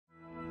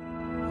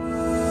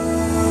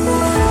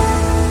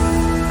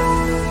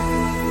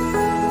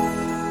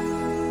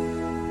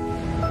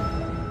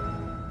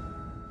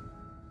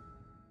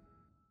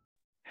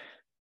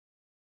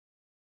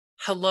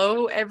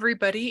Hello,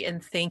 everybody,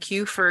 and thank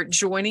you for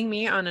joining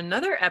me on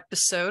another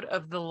episode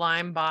of the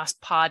Lyme Boss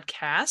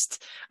Podcast.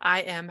 I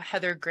am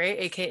Heather Gray,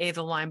 aka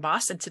the Lyme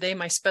Boss, and today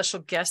my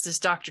special guest is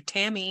Dr.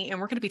 Tami, and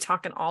we're going to be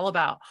talking all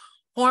about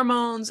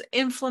hormones,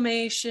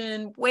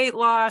 inflammation, weight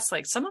loss,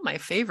 like some of my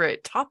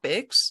favorite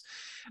topics.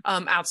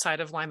 Outside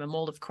of Lyme and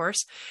mold, of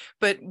course.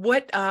 But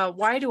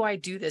why do I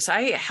do this?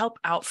 I help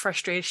out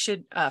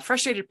frustrated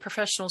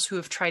professionals who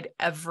have tried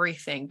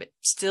everything, but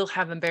still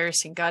have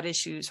embarrassing gut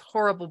issues,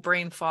 horrible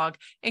brain fog,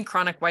 and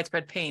chronic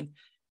widespread pain.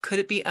 Could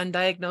it be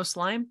undiagnosed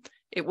Lyme?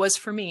 It was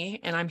for me,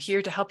 and I'm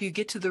here to help you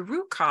get to the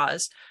root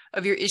cause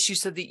of your issue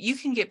so that you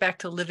can get back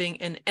to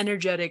living an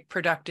energetic,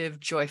 productive,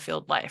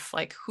 joy-filled life.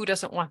 Like, who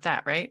doesn't want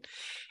that, right?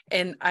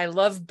 And I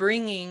love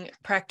bringing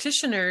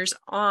practitioners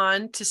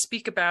on to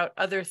speak about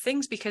other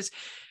things because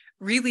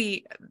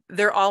really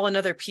they're all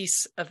another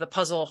piece of the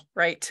puzzle,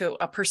 right, to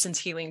a person's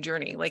healing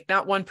journey. Like,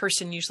 not one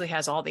person usually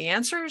has all the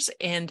answers.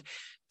 And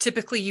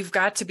typically you've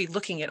got to be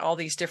looking at all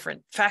these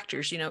different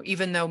factors.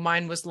 Even though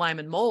mine was Lyme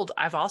and mold,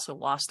 I've also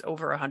lost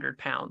over 100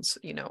 pounds.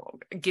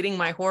 Getting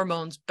my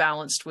hormones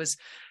balanced was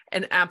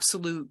an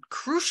absolute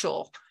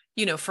crucial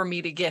for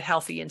me to get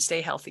healthy and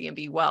stay healthy and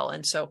be well.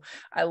 And so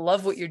I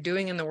love what you're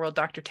doing in the world,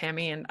 Dr.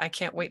 Tami, and I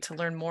can't wait to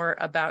learn more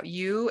about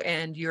you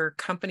and your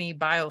company,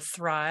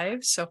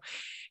 BioThrive. So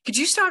could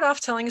you start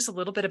off telling us a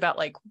little bit about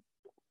like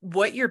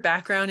what your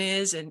background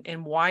is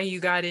and why you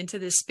got into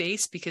this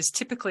space? Because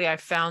typically I've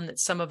found that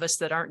some of us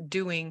that aren't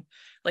doing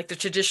like the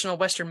traditional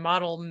Western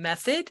model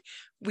method,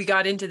 we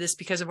got into this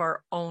because of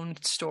our own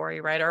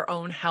story, right? Our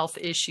own health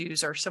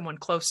issues or someone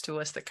close to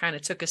us that kind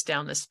of took us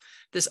down this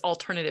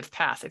alternative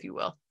path, if you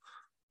will.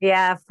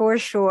 Yeah, for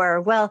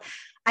sure. Well,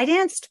 I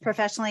danced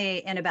professionally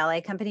in a ballet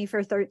company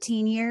for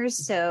 13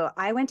 years. So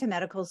I went to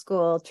medical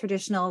school,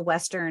 traditional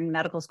Western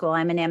medical school.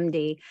 I'm an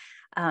MD.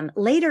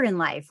 Later in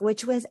life,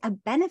 which was a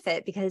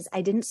benefit because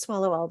I didn't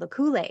swallow all the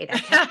Kool-Aid. I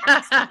kept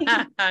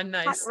asking,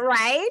 nice.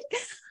 Right?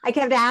 I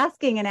kept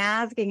asking and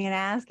asking and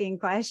asking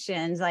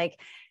questions like,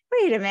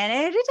 wait a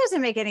minute, it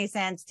doesn't make any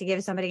sense to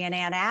give somebody an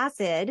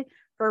antacid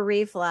for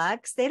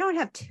reflux. They don't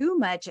have too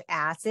much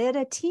acid.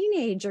 A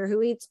teenager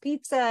who eats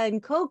pizza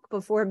and Coke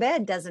before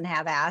bed doesn't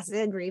have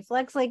acid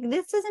reflux. Like,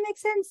 this doesn't make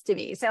sense to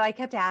me. So I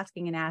kept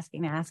asking and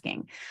asking and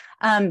asking.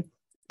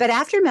 But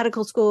after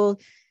medical school,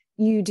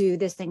 you do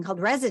this thing called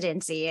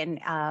residency. And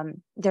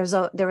there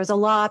was a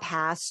law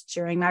passed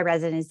during my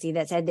residency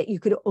that said that you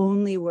could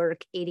only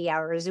work 80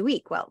 hours a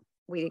week. Well,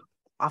 we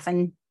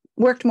often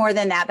worked more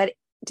than that, but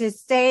to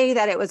say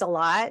that it was a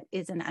lot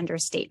is an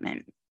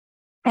understatement.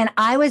 And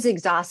I was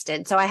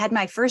exhausted. So I had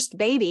my first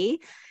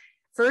baby,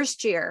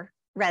 first year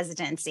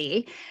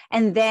residency.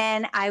 And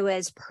then I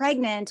was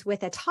pregnant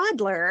with a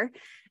toddler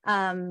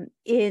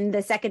in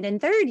the second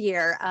and third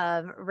year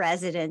of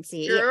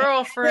residency.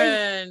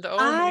 Girlfriend. Oh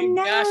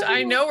my gosh.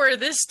 I know where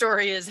this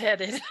story is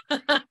headed.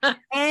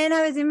 And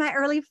I was in my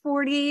early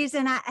 40s.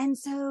 And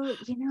so,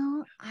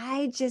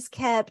 I just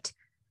kept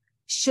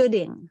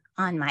shoulding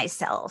on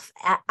myself.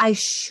 I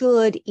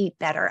should eat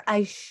better.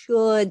 I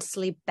should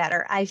sleep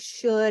better. I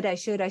should.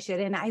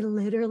 And I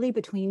literally,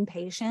 between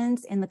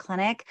patients in the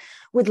clinic,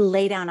 would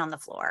lay down on the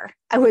floor.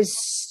 I was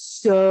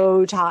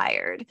so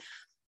tired.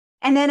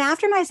 And then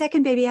after my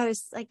second baby, I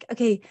was like,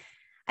 okay,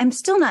 I'm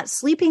still not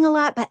sleeping a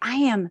lot, but I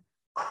am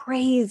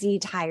crazy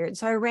tired.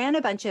 So I ran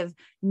a bunch of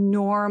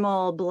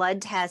normal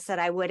blood tests that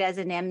I would as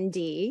an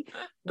MD,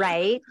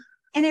 right?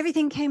 And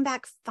everything came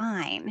back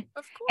fine.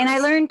 Of course. And I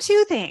learned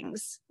two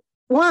things.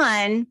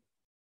 One,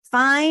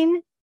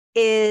 fine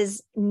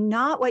is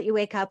not what you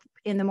wake up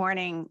in the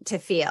morning to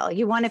feel.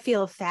 You want to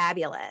feel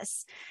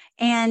fabulous.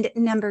 And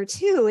number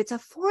two, it's a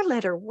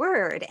 4-letter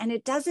word and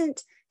it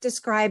doesn't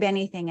describe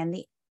anything. And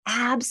the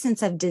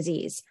absence of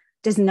disease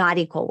does not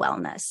equal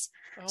wellness.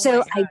 Oh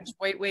so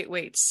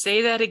wait.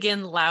 Say that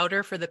again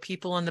louder for the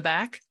people in the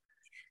back.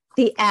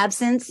 The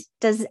absence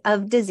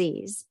of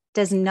disease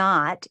does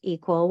not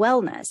equal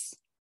wellness.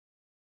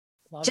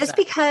 Love Just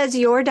that. because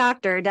your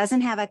doctor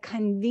doesn't have a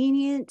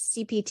convenient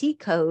CPT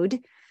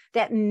code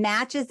that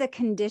matches the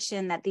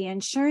condition that the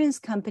insurance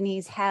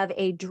companies have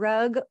a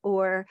drug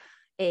or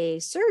a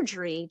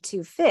surgery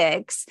to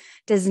fix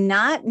does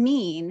not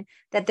mean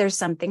that there's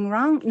something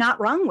not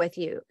wrong with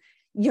you.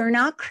 You're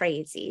not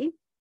crazy.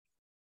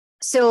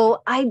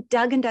 So I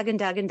dug and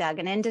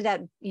ended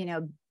up,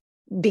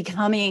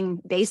 becoming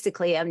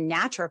basically a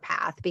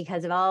naturopath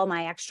because of all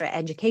my extra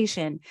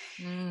education.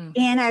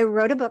 And I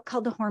wrote a book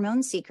called The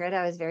Hormone Secret.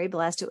 I was very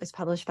blessed. It was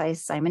published by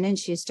Simon &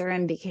 Schuster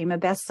and became a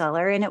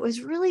bestseller. And it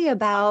was really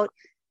about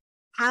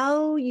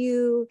how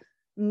you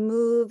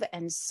move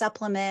and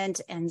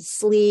supplement and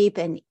sleep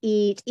and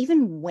eat,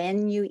 even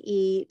when you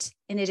eat,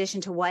 in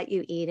addition to what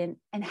you eat,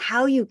 and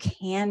how you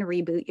can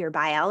reboot your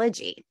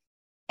biology,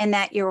 and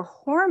that your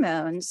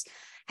hormones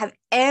have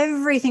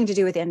everything to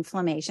do with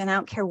inflammation. I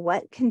don't care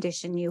what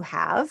condition you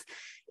have.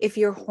 If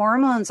your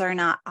hormones are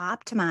not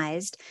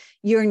optimized,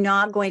 you're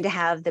not going to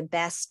have the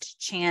best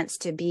chance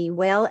to be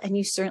well, and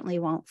you certainly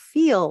won't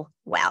feel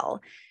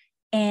well.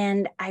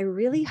 And I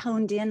really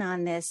honed in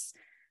on this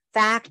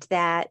fact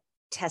that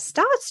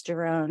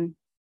testosterone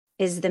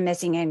is the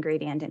missing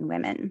ingredient in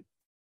women.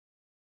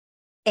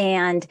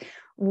 And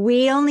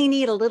we only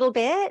need a little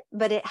bit,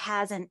 but it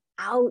has an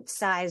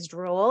outsized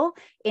role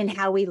in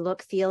how we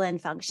look, feel,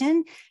 and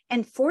function.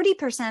 And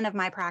 40% of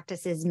my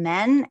practice is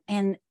men.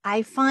 And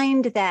I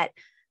find that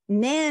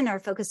men are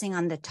focusing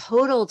on the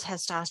total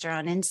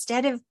testosterone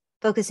instead of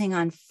focusing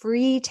on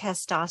free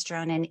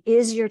testosterone. And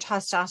is your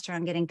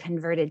testosterone getting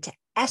converted to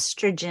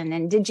estrogen?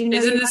 And did you know?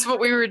 Isn't this what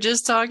we were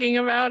just talking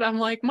about? I'm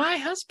like, my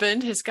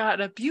husband has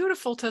got a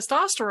beautiful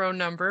testosterone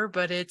number,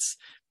 but it's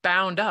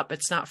bound up.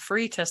 It's not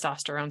free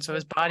testosterone. So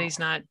his body's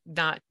not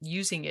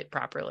using it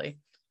properly.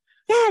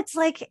 Yeah, it's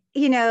like,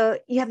 you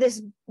have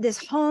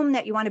this home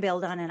that you want to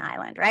build on an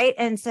island, right?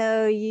 And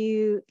so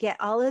you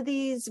get all of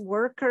these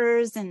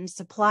workers and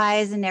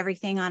supplies and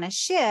everything on a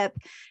ship,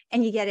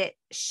 and you get it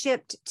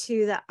shipped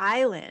to the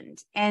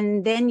island.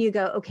 And then you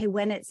go, okay,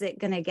 when is it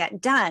going to get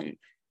done?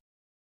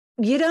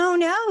 You don't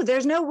know.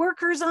 There's no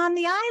workers on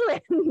the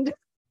island.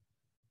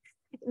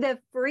 The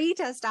free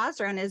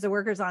testosterone is the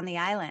workers on the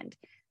island.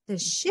 The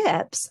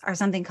ships are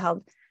something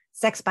called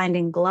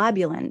sex-binding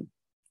globulin.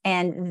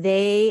 And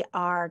they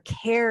are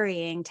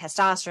carrying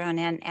testosterone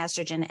and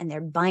estrogen, and they're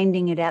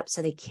binding it up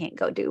so they can't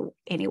go do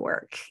any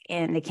work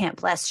and they can't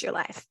bless your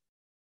life.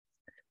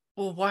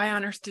 Well, why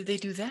on earth do they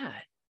do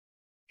that?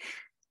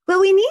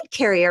 Well, we need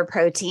carrier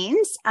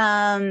proteins.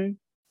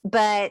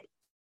 But,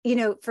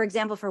 for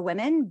example, for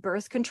women,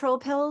 birth control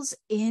pills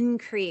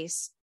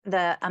increase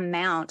the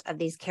amount of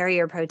these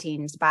carrier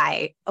proteins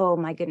by, oh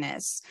my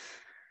goodness,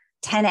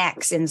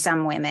 10x in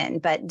some women,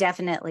 but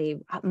definitely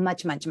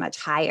much, much, much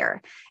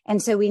higher.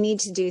 And so we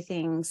need to do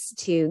things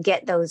to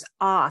get those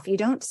off.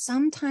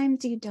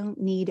 Sometimes you don't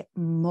need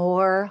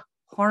more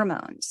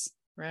hormones.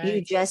 Right.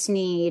 You just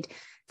need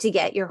to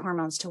get your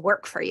hormones to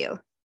work for you.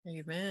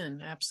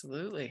 Amen.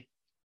 Absolutely.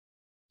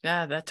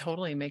 Yeah, that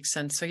totally makes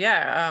sense. So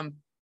yeah,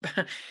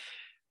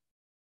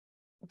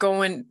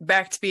 going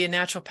back to be a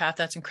naturopath,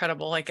 that's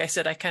incredible. Like I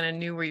said, I kind of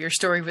knew where your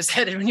story was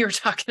headed when you were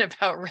talking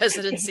about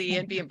residency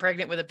and being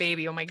pregnant with a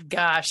baby. Oh my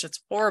gosh,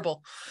 that's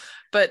horrible.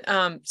 But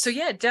so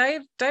yeah,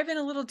 dive in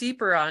a little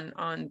deeper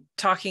on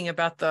talking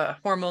about the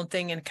hormone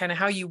thing and kind of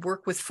how you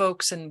work with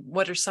folks, and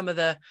what is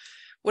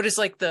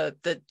like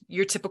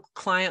your typical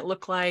client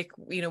look like?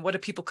 What do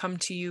people come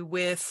to you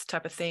with,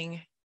 type of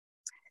thing?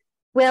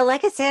 Well,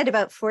 like I said,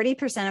 about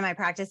 40% of my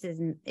practice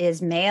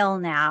is male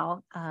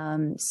now.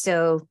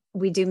 So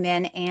we do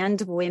men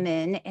and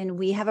women, and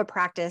we have a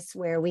practice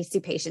where we see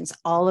patients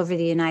all over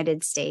the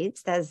United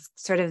States. That's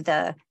sort of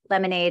the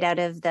lemonade out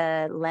of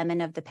the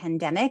lemon of the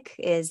pandemic,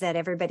 is that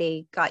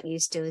everybody got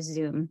used to a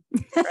Zoom.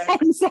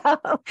 Right. And so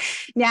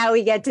now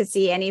we get to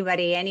see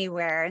anybody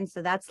anywhere. And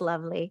so that's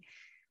lovely.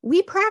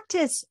 We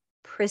practice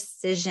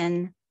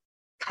precision,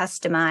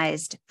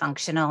 customized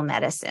functional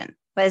medicine.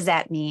 What does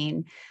that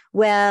mean?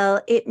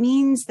 Well, it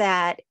means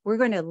that we're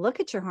going to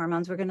look at your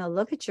hormones. We're going to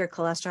look at your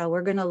cholesterol.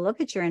 We're going to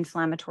look at your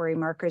inflammatory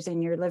markers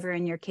in your liver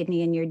and your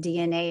kidney and your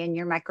DNA and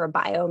your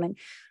microbiome. And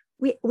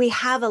we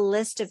have a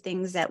list of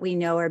things that we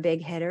know are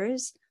big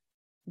hitters.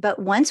 But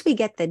once we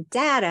get the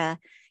data,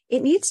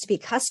 it needs to be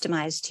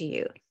customized to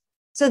you.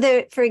 So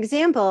for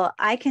example,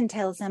 I can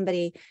tell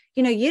somebody,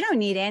 you don't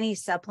need any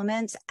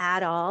supplements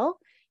at all.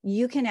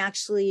 You can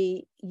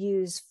actually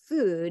use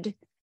food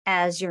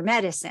as your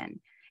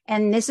medicine.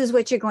 And this is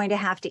what you're going to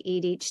have to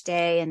eat each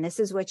day. And this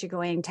is what you're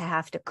going to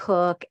have to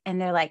cook. And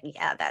they're like,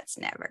 yeah, that's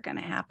never going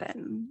to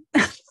happen.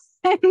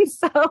 And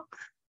so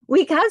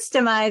we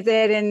customize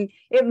it, and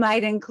it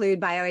might include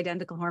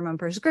bioidentical hormone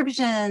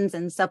prescriptions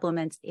and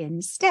supplements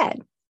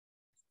instead.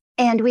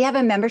 And we have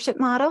a membership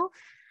model.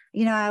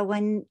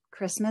 One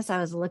Christmas I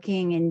was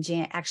looking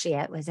actually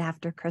it was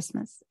after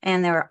Christmas,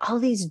 and there were all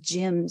these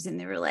gyms, and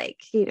they were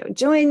like,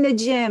 join the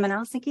gym. And I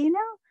was thinking,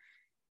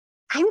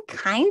 I'm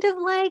kind of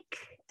like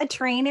a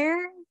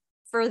trainer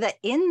for the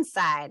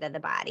inside of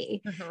the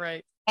body.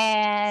 Right.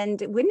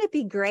 And wouldn't it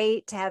be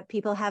great to have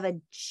people have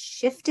a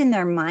shift in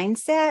their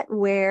mindset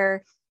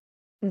where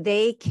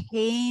they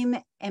came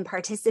and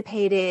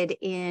participated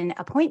in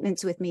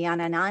appointments with me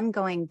on an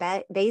ongoing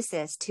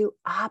basis to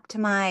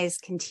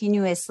optimize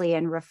continuously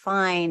and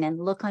refine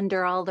and look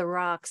under all the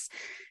rocks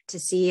to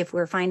see if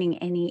we're finding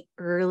any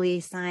early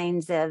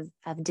signs of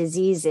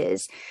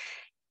diseases.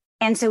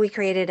 And so we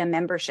created a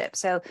membership.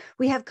 So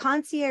we have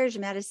concierge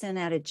medicine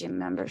at a gym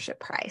membership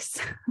price.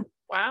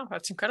 Wow,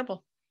 that's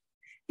incredible.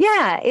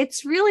 Yeah,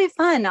 it's really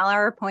fun. All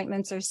our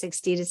appointments are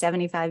 60 to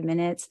 75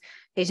 minutes.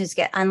 Patients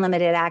get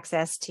unlimited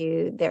access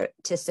to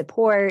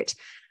support.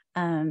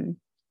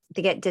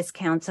 They get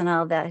discounts on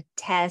all the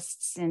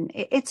tests, and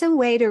it's a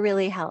way to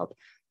really help.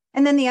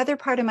 And then the other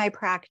part of my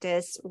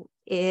practice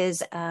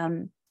is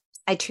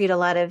I treat a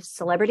lot of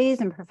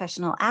celebrities and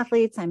professional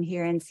athletes. I'm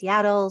here in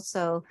Seattle,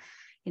 so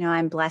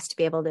I'm blessed to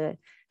be able to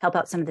help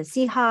out some of the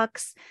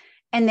Seahawks.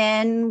 And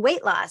then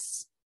weight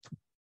loss.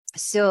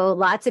 So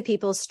lots of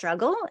people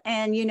struggle,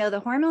 and the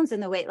hormones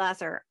and the weight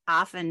loss are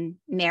often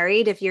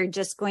married. If you're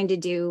just going to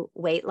do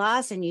weight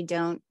loss and you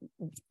don't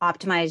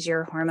optimize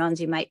your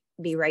hormones, you might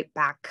be right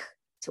back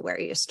to where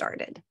you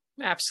started.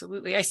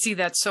 Absolutely. I see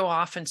that so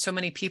often. So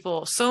many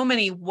people, so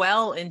many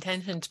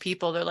well-intentioned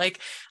people, they're like,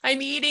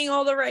 I'm eating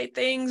all the right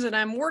things and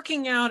I'm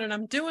working out and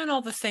I'm doing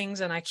all the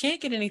things and I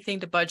can't get anything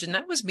to budge. And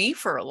that was me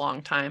for a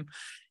long time,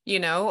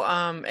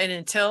 and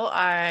until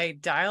I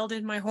dialed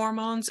in my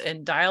hormones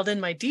and dialed in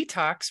my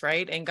detox,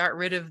 right, and got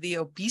rid of the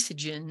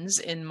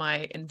obesogens in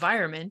my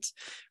environment,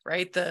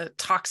 right, the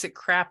toxic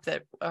crap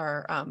that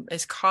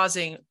is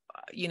causing,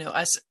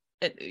 us,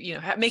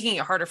 making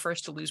it harder for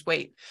us to lose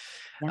weight.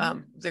 Yeah.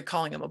 They're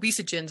calling them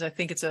obesogens. I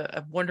think it's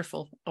a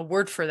wonderful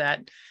word for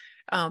that.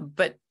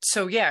 But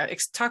so, yeah,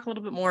 talk a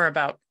little bit more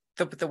about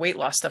the weight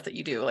loss stuff that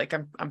you do. Like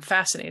I'm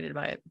fascinated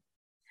by it.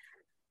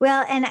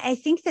 Well, and I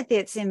think that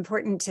it's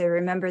important to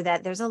remember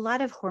that there's a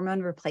lot of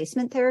hormone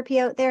replacement therapy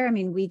out there. I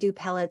mean, we do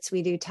pellets,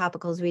 we do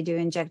topicals, we do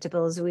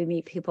injectables. We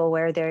meet people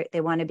where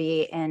they want to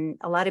be, and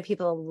a lot of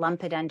people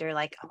lump it under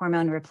like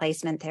hormone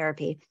replacement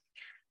therapy.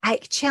 I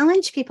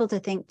challenge people to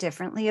think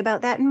differently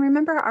about that. And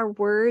remember, our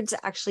words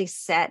actually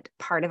set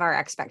part of our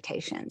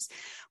expectations.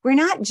 We're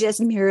not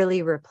just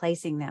merely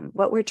replacing them.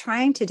 What we're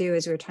trying to do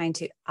is we're trying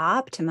to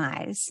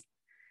optimize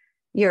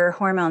your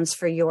hormones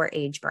for your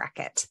age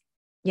bracket.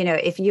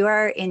 If you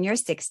are in your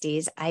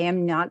 60s, I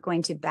am not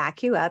going to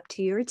back you up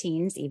to your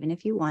teens, even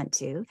if you want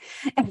to,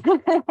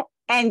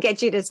 and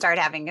get you to start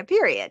having a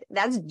period.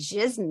 That's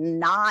just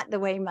not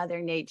the way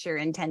Mother Nature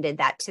intended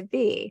that to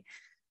be.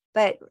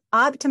 But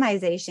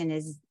optimization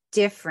is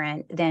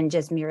different than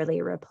just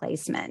merely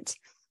replacement.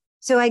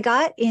 So I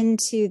got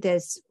into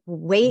this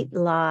weight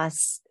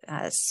loss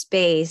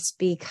space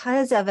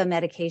because of a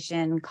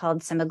medication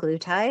called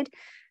semaglutide.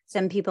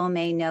 Some people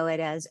may know it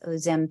as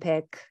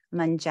Ozempic,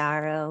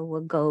 Mounjaro,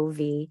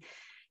 Wegovy.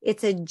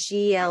 It's a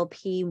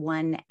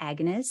GLP-1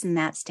 agonist, and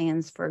that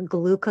stands for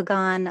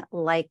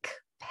glucagon-like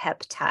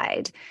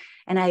peptide.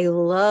 And I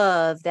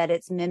love that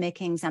it's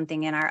mimicking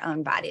something in our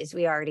own bodies.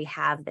 We already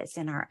have this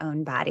in our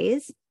own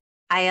bodies.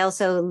 I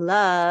also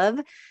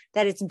love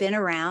that it's been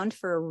around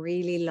for a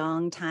really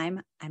long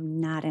time. I'm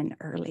not an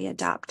early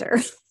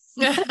adopter.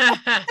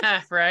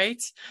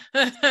 Right?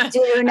 I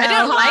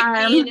don't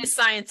like being a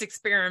science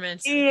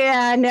experiment.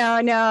 Yeah,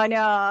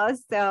 no.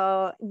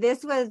 So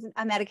this was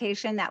a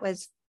medication that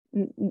was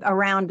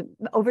around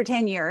over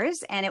 10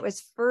 years, and it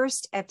was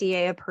first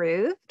FDA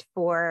approved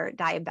for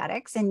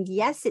diabetics. And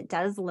yes, it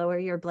does lower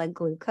your blood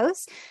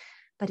glucose,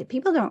 but if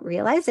people don't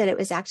realize that it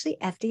was actually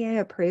FDA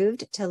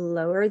approved to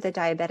lower the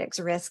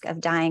diabetics' risk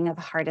of dying of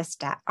heart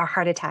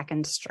attack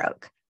and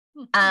stroke.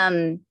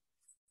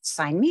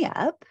 Sign me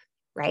up,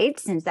 right?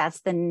 Since that's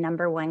the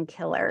number one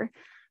killer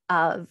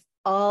of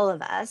all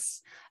of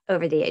us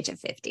over the age of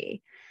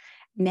 50,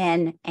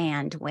 men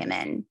and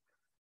women.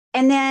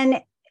 And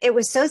then it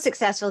was so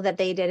successful that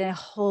they did a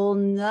whole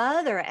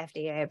nother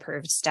FDA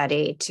approved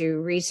study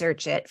to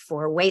research it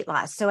for weight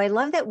loss. So I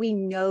love that we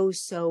know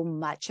so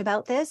much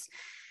about this,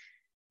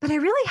 but I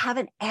really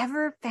haven't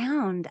ever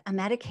found a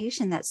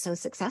medication that's so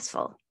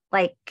successful.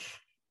 Like,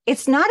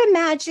 it's not a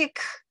magic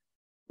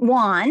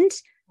wand.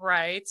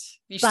 Right.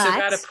 You still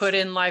got to put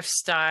in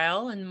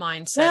lifestyle and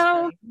mindset.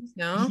 Well, things,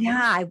 no?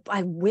 Yeah,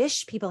 I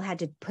wish people had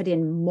to put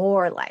in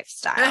more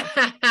lifestyle.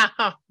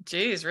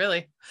 Geez,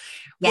 really?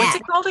 Yeah. What's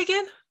it called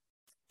again?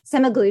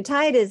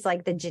 Semaglutide is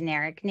like the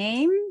generic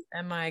name.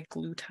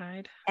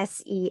 Glutide.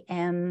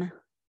 Semaglutide.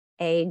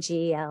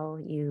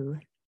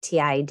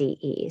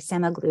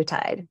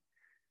 Semaglutide.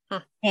 Huh.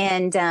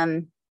 And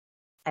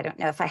I don't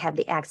know if I have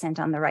the accent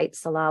on the right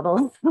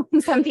syllable.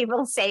 Some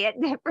people say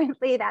it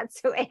differently.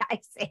 That's the way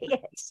I say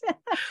it.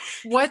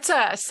 What's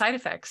side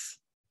effects?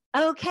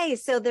 Okay,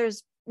 so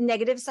there's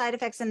negative side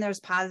effects and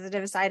there's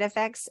positive side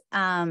effects.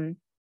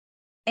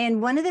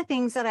 And one of the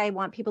things that I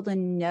want people to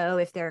know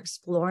if they're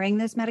exploring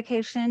this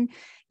medication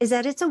is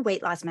that it's a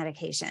weight loss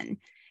medication.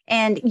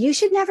 And you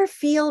should never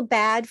feel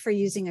bad for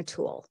using a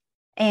tool.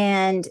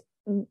 And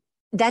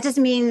that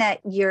doesn't mean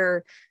that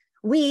you're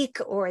weak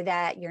or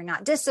that you're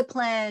not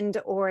disciplined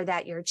or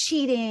that you're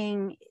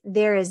cheating.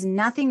 There is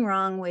nothing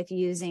wrong with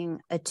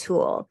using a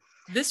tool.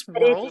 This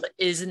world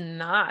is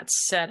not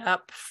set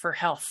up for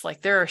health.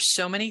 Like, there are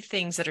so many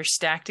things that are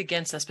stacked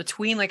against us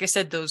between, like I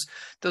said, those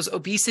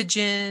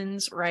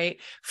obesogens, right?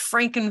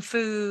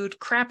 Frankenfood,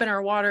 crap in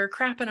our water,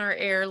 crap in our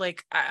air.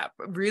 Like,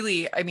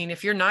 really, I mean,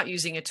 if you're not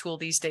using a tool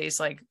these days,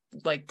 like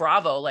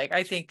bravo. Like,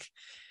 I think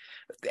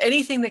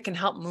anything that can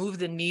help move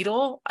the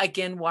needle,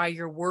 again, while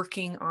you're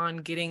working on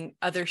getting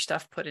other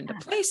stuff put into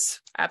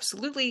place.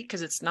 Absolutely.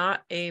 Because it's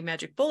not a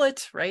magic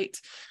bullet, right?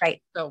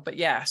 Right. So, but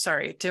yeah,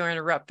 sorry to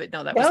interrupt, but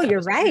no,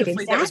 you're right.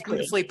 Exactly. That was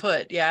beautifully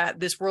put. Yeah.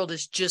 This world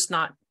is just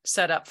not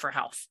set up for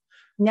health.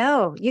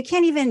 No, you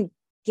can't even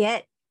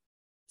get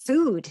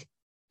food.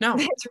 No,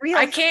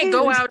 I can't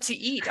go out to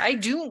eat. I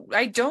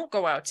don't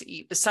go out to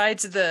eat.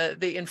 Besides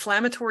the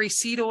inflammatory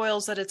seed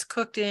oils that it's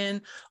cooked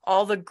in,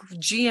 all the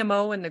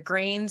GMO and the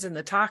grains and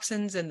the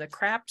toxins and the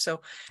crap.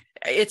 So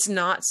it's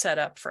not set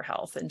up for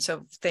health. And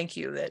so thank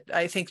you.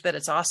 I think that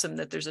it's awesome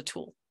that there's a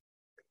tool.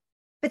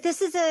 But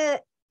this is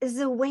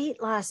a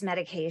weight loss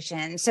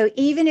medication. So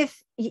even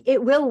if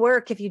it will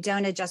work if you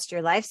don't adjust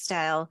your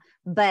lifestyle,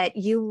 but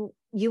you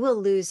you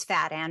will lose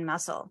fat and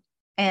muscle.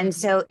 And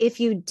so if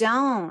you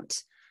don't,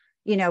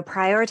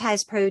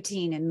 prioritize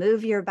protein and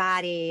move your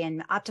body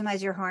and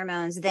optimize your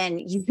hormones, then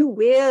you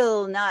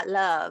will not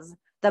love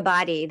the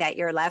body that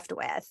you're left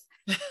with.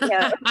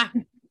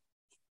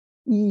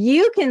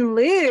 You can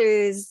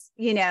lose,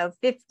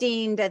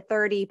 15 to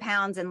 30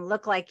 pounds and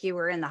look like you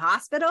were in the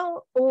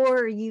hospital,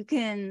 or you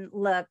can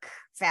look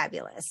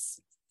fabulous.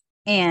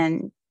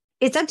 And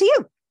it's up to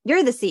you.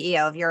 You're the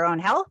CEO of your own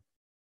health.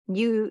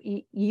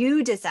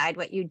 You decide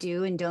what you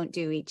do and don't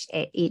do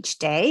each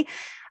day.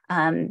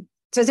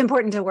 So it's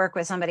important to work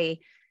with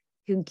somebody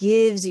who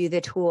gives you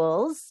the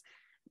tools,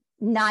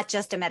 not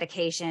just a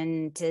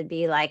medication to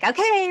be like,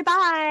 okay,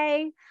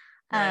 bye.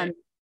 Right.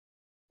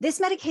 This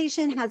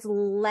medication has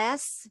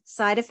less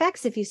side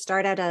effects if you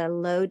start at a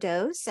low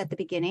dose at the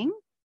beginning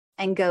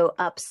and go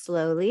up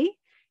slowly.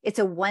 It's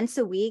a once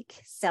a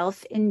week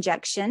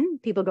self-injection.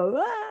 People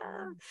go,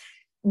 ah,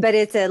 but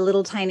it's a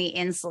little tiny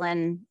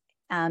insulin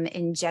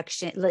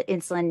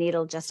insulin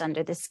needle just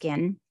under the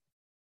skin.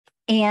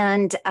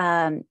 And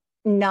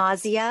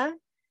nausea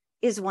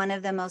is one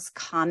of the most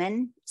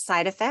common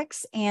side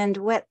effects. And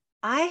what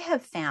I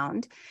have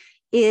found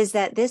is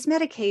that this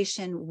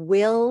medication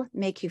will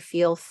make you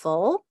feel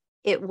full.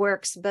 It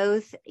works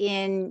both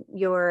in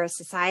your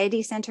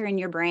satiety center in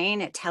your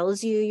brain. It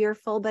tells you you're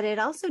full, but it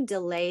also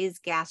delays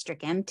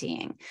gastric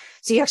emptying.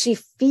 So you actually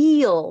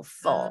feel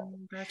full.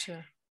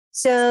 Gotcha.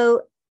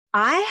 So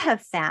I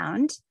have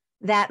found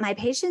that my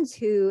patients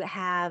who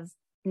have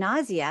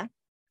nausea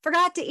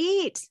forgot to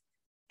eat.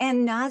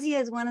 And nausea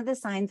is one of the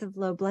signs of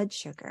low blood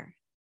sugar.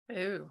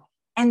 Ooh.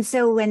 And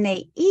so when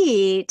they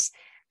eat,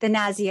 the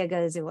nausea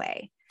goes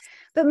away.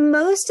 But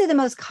most of the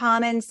most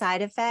common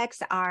side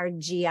effects are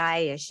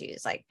GI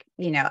issues like,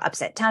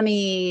 upset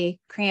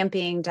tummy,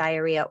 cramping,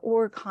 diarrhea,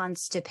 or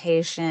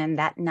constipation,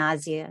 that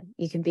nausea.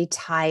 You can be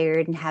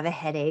tired and have a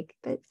headache.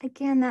 But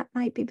again, that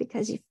might be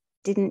because you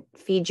didn't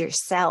feed your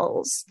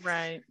cells.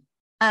 Right.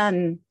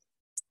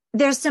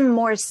 There's some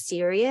more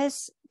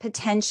serious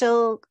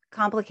potential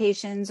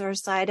complications or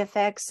side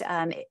effects.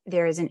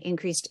 There is an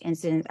increased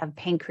incidence of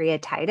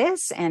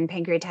pancreatitis, and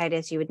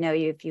pancreatitis, you would know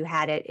if you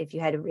had it, if you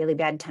had a really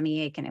bad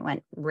tummy ache and it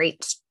went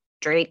right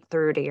straight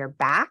through to your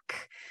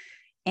back.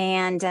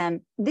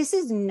 And this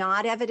is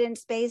not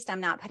evidence-based. I'm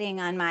not putting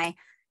on my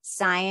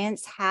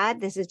science hat.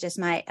 This is just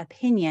my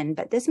opinion.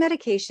 But this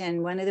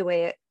medication, one of the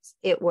ways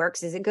it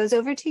works is it goes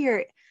over to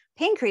your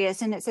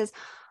pancreas and it says,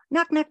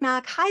 knock, knock,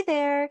 knock. Hi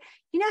there.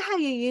 You know how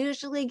you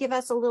usually give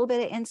us a little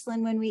bit of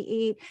insulin when we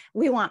eat?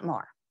 We want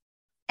more.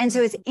 And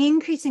so it's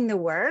increasing the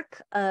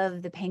work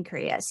of the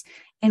pancreas.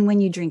 And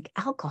when you drink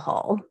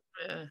alcohol,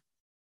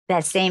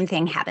 that same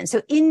thing happens.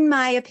 So in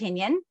my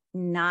opinion,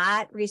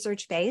 not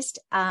research-based,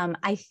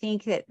 I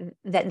think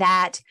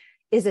that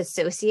is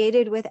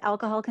associated with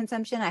alcohol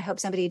consumption. I hope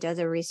somebody does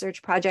a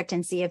research project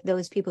and see if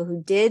those people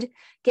who did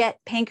get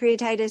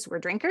pancreatitis were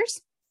drinkers.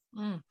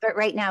 But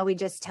right now we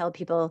just tell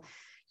people,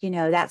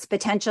 that's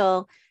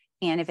potential.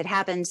 And if it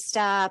happens,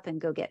 stop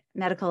and go get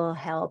medical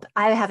help.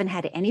 I haven't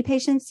had any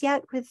patients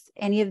yet with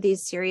any of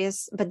these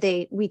serious, but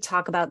we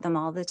talk about them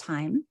all the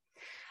time.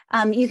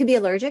 You can be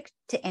allergic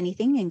to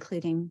anything,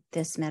 including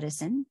this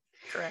medicine.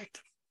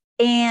 Correct.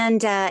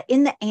 And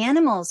in the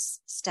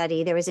animals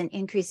study, there was an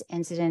increased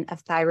incident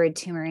of thyroid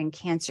tumor and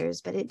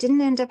cancers, but it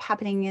didn't end up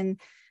happening in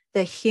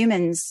the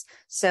humans.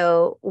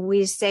 So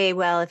we say,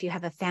 well, if you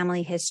have a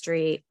family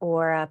history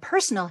or a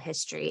personal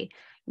history,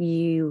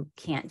 you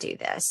can't do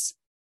this.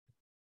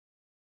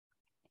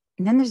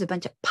 And then there's a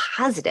bunch of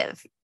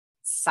positive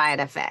side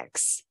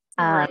effects.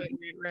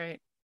 Right.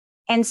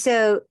 And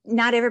so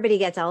not everybody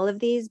gets all of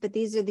these, but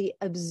these are the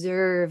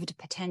observed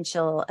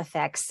potential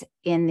effects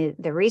in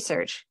the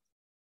research.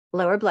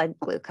 Lower blood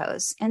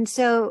glucose. And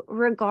so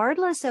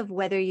regardless of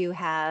whether you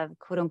have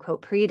quote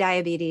unquote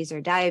pre-diabetes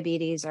or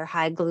diabetes or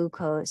high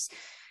glucose,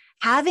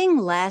 having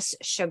less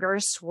sugar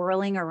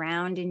swirling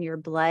around in your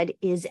blood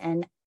is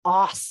an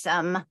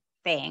awesome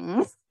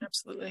thing.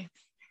 Absolutely.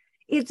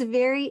 It's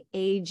very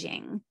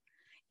aging.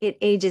 It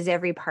ages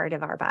every part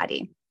of our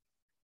body,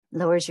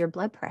 lowers your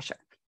blood pressure,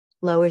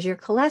 lowers your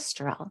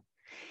cholesterol.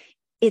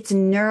 It's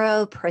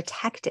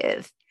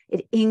neuroprotective.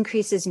 It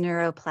increases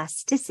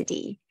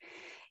neuroplasticity.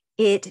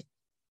 It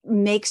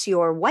makes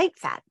your white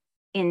fat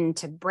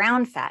into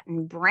brown fat,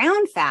 and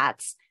brown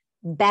fat's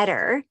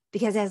better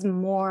because it has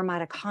more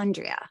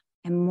mitochondria,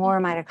 and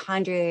more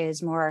mitochondria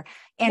is more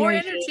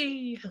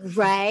energy.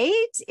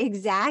 Right?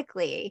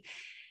 Exactly.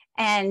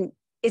 And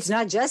it's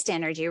not just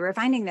energy. We're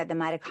finding that the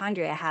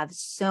mitochondria have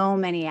so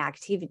many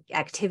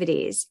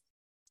activities.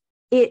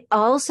 It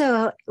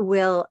also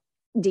will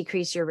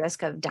decrease your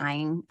risk of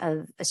dying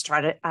of a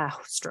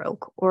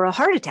stroke or a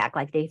heart attack,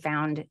 like they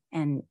found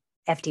and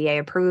FDA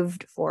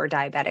approved for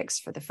diabetics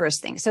for the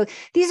first thing. So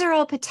these are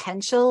all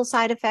potential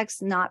side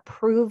effects, not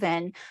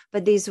proven,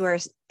 but these were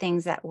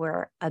things that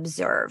were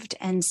observed.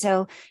 And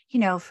so,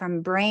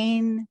 from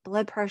brain,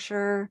 blood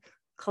pressure,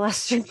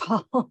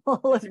 cholesterol,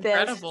 all of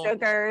this,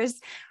 sugars,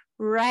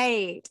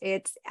 right.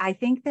 I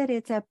think that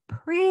it's a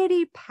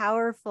pretty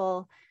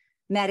powerful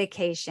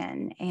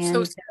medication.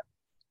 So And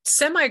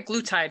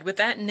semi-glutide with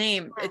that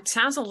name, it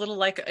sounds a little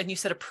like, and you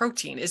said a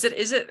protein. Is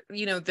it,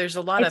 there's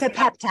a lot it's of a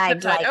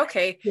peptide. Like,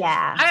 Okay.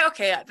 yeah.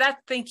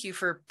 Thank you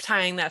for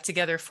tying that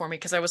together for me.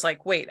 Cause I was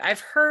like, wait, I've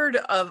heard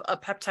of a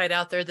peptide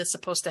out there that's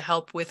supposed to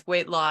help with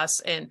weight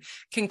loss and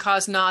can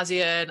cause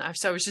nausea. And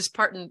so I was just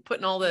putting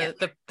all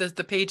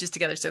the pages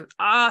together. So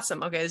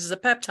awesome. Okay. This is a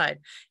peptide.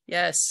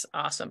 Yes.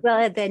 Awesome.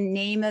 Well, the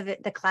name of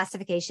it, the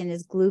classification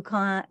is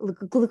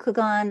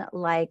glucagon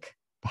like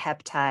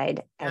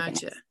peptide.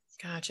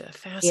 Gotcha.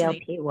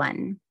 Fascinating.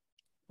 GLP-1.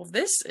 Well,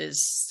 this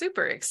is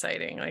super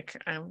exciting.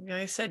 Like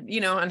I said,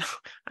 and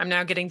I'm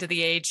now getting to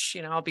the age,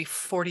 I'll be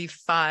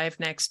 45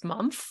 next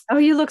month. Oh,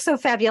 you look so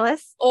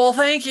fabulous. Oh,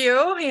 thank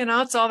you.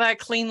 It's all that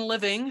clean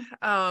living.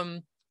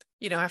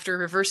 After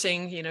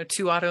reversing,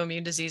 2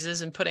 autoimmune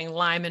diseases and putting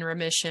Lyme in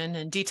remission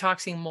and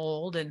detoxing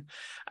mold. And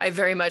I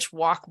very much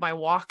walk my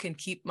walk and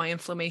keep my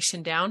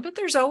inflammation down. But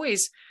there's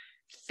always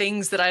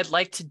things that I'd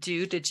like to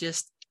do to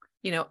just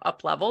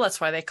up level. That's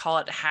why they call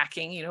it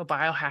hacking,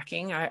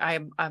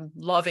 biohacking. I'm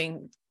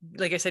loving,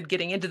 like I said,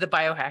 getting into the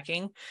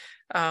biohacking.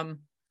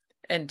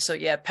 And so,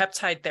 yeah,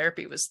 peptide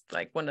therapy was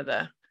like one of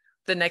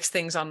the next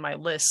things on my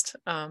list.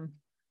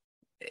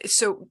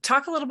 So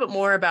talk a little bit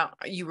more about,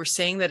 you were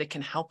saying that it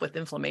can help with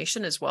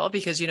inflammation as well,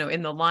 because,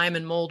 in the Lyme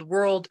and mold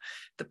world,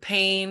 the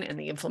pain and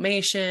the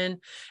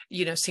inflammation,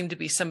 seem to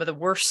be some of the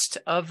worst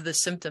of the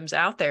symptoms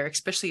out there,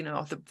 especially,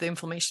 the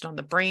inflammation on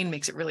the brain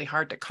makes it really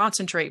hard to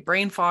concentrate.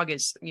 Brain fog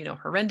is,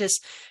 horrendous.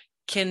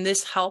 Can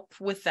this help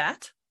with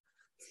that?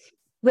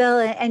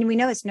 Well, and we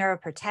know it's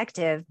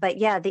neuroprotective, but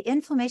yeah, the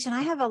inflammation,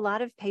 I have a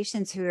lot of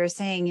patients who are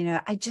saying,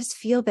 I just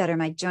feel better.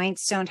 My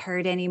joints don't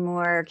hurt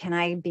anymore. Can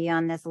I be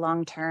on this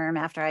long term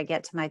after I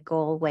get to my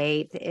goal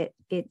weight?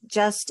 It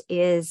just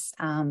is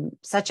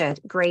such a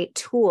great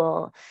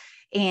tool.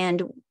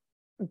 And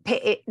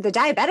the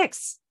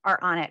diabetics are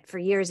on it for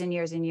years and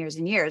years and years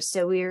and years.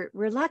 So we're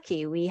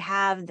lucky. We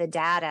have the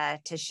data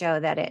to show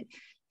that it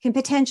can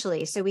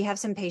potentially. So we have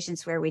some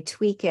patients where we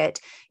tweak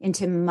it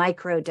into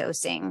micro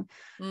dosing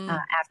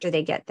after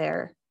they get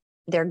their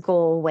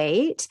goal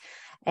weight,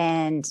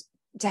 and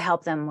to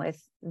help them with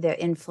the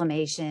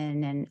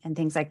inflammation and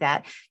things like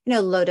that.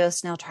 Low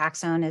dose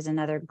naltrexone is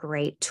another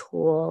great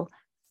tool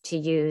to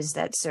use.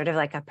 That's sort of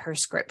like a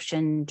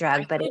prescription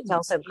drug, but it's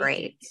also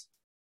great.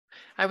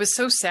 I was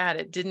so sad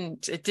it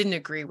didn't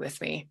agree with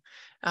me.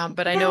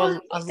 But I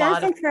know a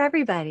lot of, for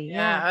everybody.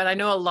 Yeah. And I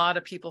know a lot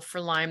of people for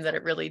Lyme that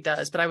it really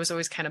does, but I was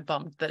always kind of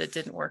bummed that it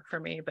didn't work for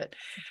me. But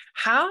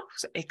how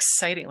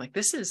exciting. Like,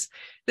 this is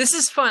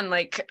fun.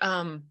 Like,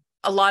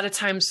 a lot of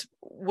times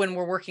when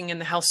we're working in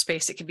the health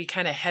space, it can be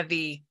kind of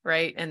heavy,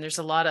 right? And there's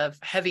a lot of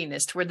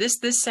heaviness to where this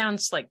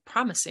sounds like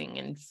promising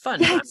and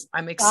fun. Yes,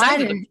 I'm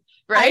excited. Fun.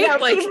 Right? I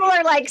know, people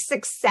are like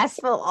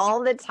successful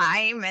all the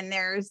time, and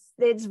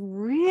it's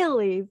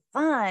really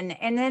fun.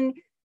 And then,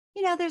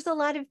 there's a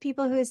lot of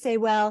people who say,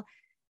 well,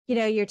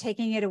 you're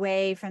taking it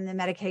away from the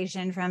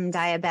medication from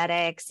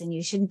diabetics, and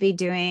you shouldn't be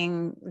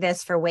doing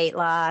this for weight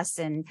loss.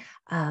 And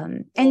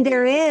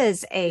there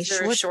is a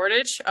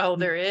shortage. Oh,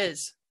 there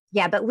is.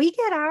 Yeah, but we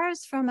get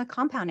ours from a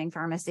compounding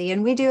pharmacy,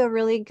 and we do a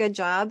really good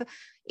job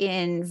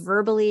in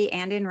verbally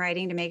and in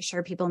writing to make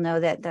sure people know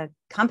that the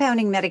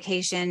compounding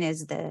medication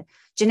is the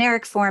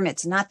generic form.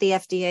 It's not the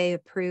FDA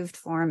approved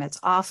form. It's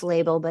off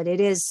label, but it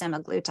is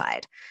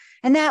semaglutide.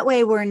 And that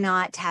way we're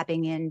not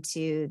tapping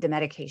into the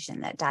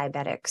medication that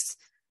diabetics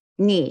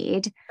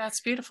need.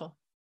 That's beautiful.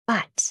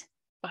 But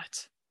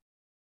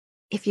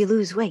if you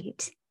lose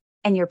weight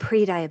and you're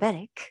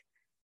pre-diabetic,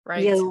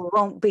 right, you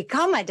won't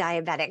become a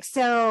diabetic.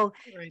 So,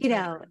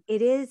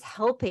 it is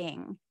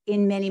helping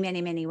in many,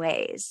 many, many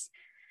ways.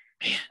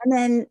 Man. And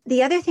then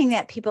the other thing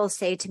that people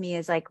say to me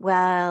is like,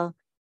 well,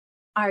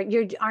 aren't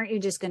you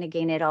just going to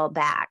gain it all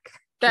back?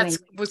 That was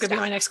going to be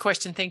my next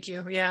question. Thank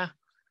you. Yeah.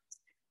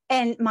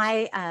 And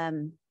my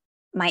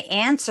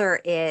answer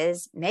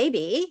is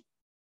maybe,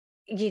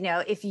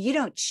 if you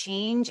don't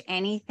change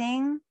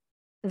anything,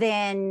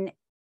 then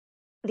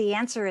the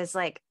answer is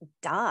like,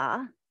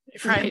 duh.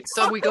 Right.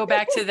 So we go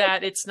back to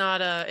that. It's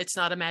not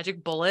a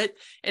magic bullet.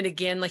 And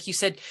again, like you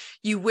said,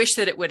 you wish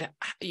that it would,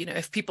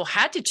 if people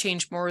had to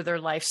change more of their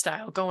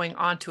lifestyle going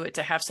onto it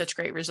to have such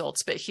great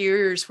results. But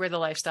here's where the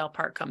lifestyle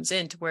part comes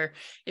in, to where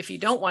if you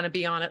don't want to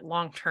be on it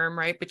long term,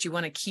 right, but you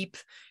want to keep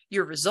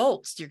your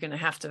results, you're going to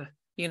have to,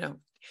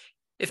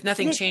 if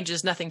nothing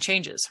changes, nothing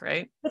changes,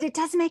 right? But it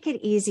does make it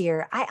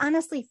easier. I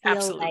honestly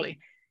feel like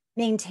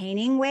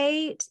maintaining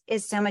weight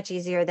is so much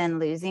easier than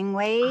losing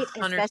weight,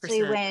 100%.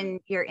 Especially when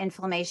your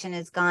inflammation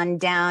has gone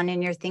down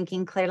and you're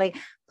thinking clearly.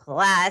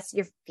 Plus,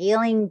 you're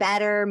feeling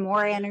better,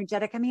 more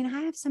energetic. I mean,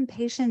 I have some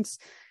patients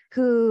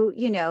who,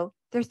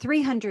 they're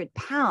 300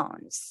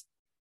 pounds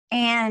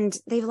and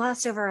they've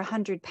lost over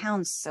 100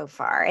 pounds so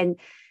far. And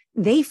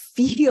they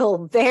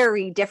feel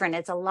very different.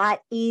 It's a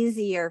lot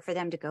easier for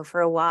them to go for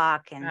a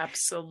walk and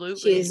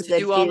absolutely to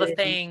do all the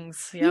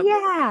things. Yep.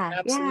 Yeah,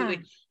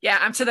 absolutely. Yeah.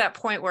 I'm to that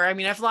point where,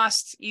 I've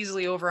lost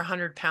easily over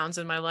 100 pounds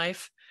in my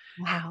life.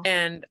 Wow.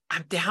 And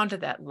I'm down to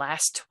that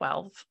last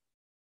 12.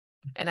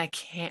 And I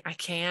can't, Right?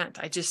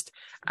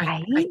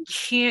 I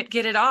can't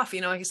get it off.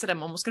 You know, like I said,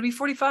 I'm almost going to be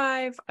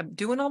 45. I'm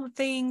doing all the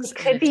things. It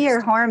could be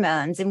your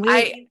hormones. And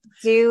we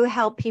do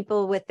help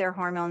people with their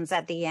hormones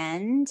at the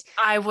end.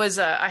 I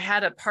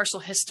had a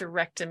partial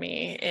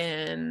hysterectomy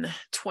in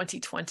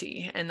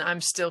 2020, and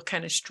I'm still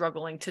kind of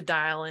struggling to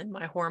dial in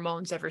my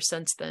hormones ever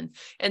since then.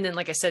 And then,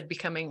 like I said,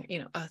 becoming, you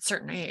know, a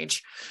certain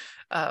age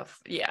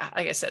yeah,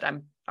 like I said,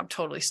 I'm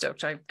totally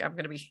stoked. I'm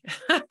going to be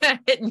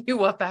hitting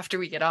you up after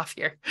we get off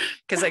here.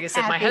 Cause like I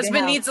said, my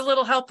husband needs a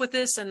little help with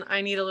this, and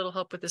I need a little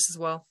help with this as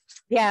well.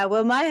 Yeah.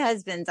 Well, my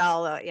husband's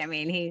I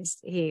mean,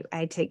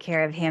 I take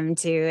care of him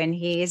too. And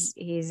he's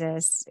a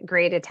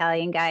great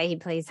Italian guy. He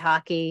plays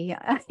hockey,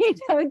 you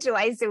know,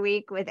 twice a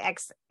week with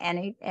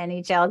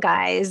NHL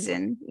guys.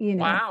 And, you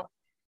know, wow.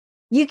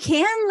 You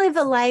can live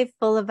a life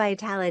full of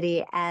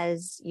vitality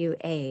as you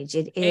age.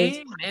 It is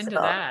into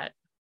that.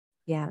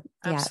 Yeah,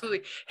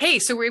 absolutely. Hey,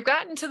 so we've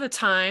gotten to the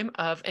time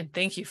of, and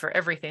thank you for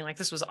everything. Like,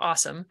 this was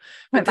awesome.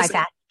 But this is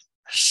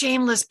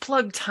shameless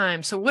plug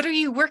time. So what are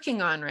you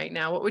working on right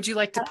now? What would you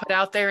like to put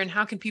out there, and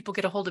how can people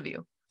get a hold of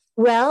you?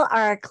 Well,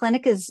 our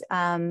clinic is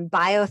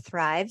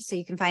BioThrive. So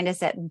you can find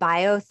us at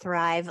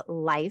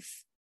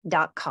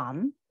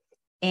biothrivelife.com.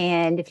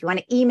 And if you want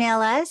to email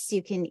us,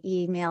 you can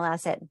email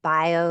us at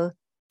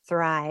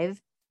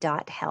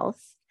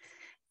biothrive.health.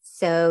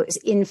 So it's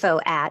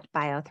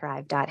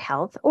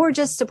info@biothrive.health, or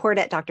just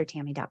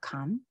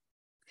support@drtami.com.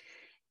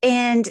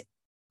 And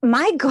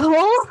my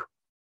goal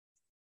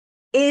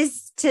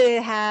is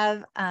to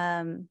have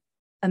a 1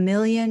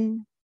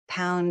 million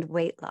pound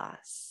weight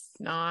loss.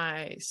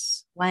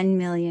 Nice. 1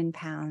 million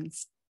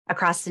pounds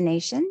across the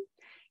nation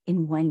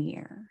in 1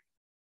 year.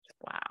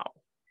 Wow.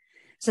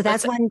 So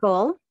that's one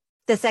goal.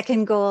 The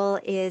second goal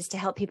is to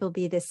help people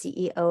be the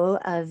CEO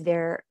of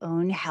their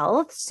own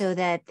health, so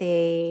that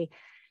they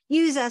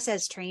use us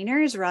as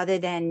trainers rather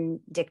than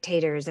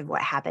dictators of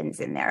what happens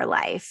in their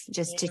life,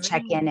 just to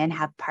check in and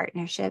have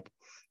partnership.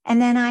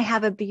 And then I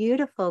have a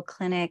beautiful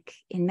clinic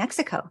in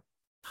Mexico.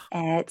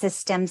 It's a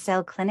stem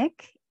cell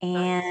clinic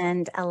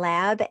and a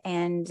lab,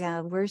 and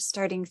we're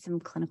starting some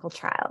clinical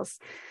trials.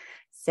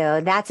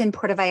 So that's in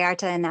Puerto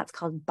Vallarta, and that's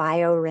called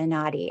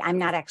BioRenati. I'm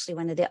not actually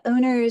one of the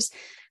owners,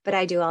 but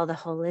I do all the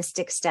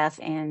holistic stuff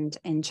and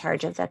in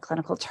charge of the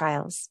clinical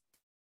trials.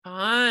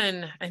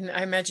 Fun. And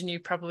I imagine you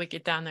probably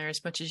get down there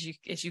as much as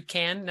you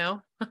can.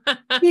 No,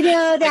 you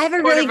know, they have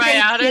a really great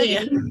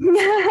team.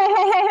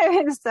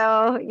 Yeah.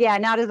 So yeah,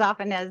 not as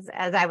often as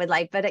I would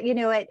like, but you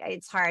know,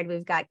 it's hard.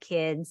 We've got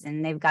kids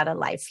and they've got a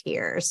life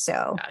here.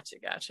 So gotcha.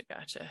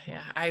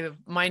 Yeah,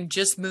 mine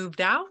just moved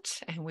out,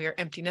 and we are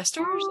empty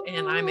nesters,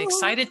 and I'm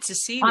excited to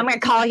see. I'm going to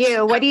call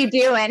you. What are you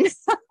doing?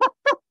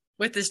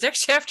 What this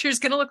next chapter is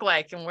going to look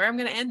like and where I'm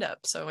going to end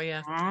up. So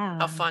yeah, wow.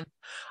 How fun.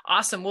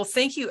 Awesome. Well,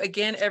 thank you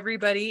again,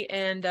 everybody.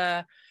 And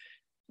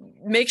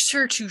make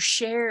sure to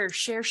share, and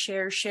share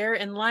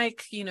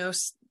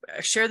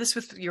this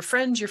with your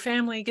friends, your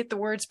family, get the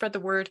word, spread the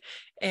word,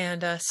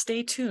 and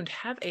stay tuned.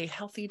 Have a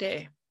healthy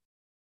day.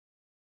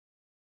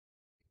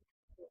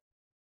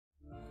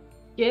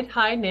 Get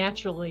High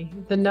Naturally,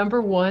 the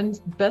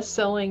 #1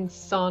 best-selling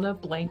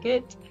sauna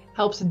blanket,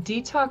 helps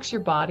detox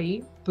your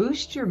body,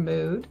 boost your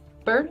mood,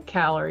 burn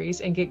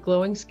calories, and get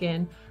glowing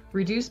skin,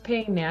 reduce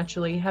pain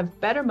naturally,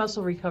 have better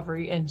muscle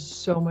recovery, and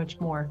so much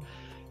more.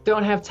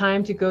 Don't have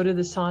time to go to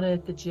the sauna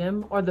at the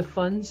gym or the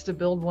funds to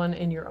build one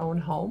in your own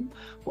home?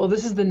 Well,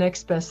 this is the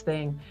next best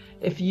thing.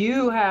 If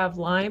you have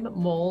Lyme,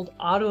 mold,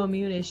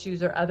 autoimmune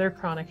issues, or other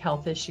chronic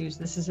health issues,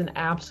 this is an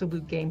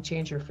absolute game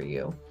changer for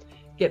you.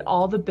 Get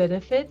all the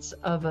benefits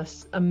of an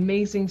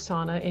amazing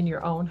sauna in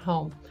your own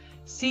home.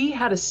 See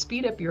how to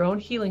speed up your own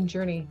healing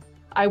journey.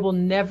 I will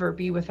never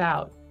be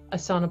without a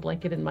sauna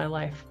blanket in my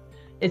life.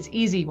 It's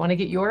easy. Want to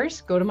get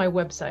yours? Go to my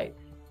website,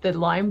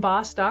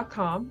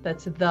 thelymeboss.com.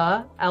 That's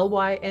the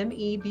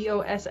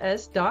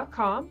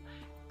LYMEBOSS.com.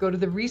 Go to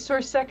the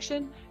resource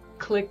section,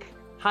 click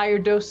higher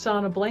dose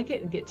sauna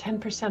blanket, and get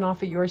 10%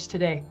 off of yours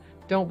today.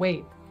 Don't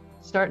wait.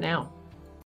 Start now.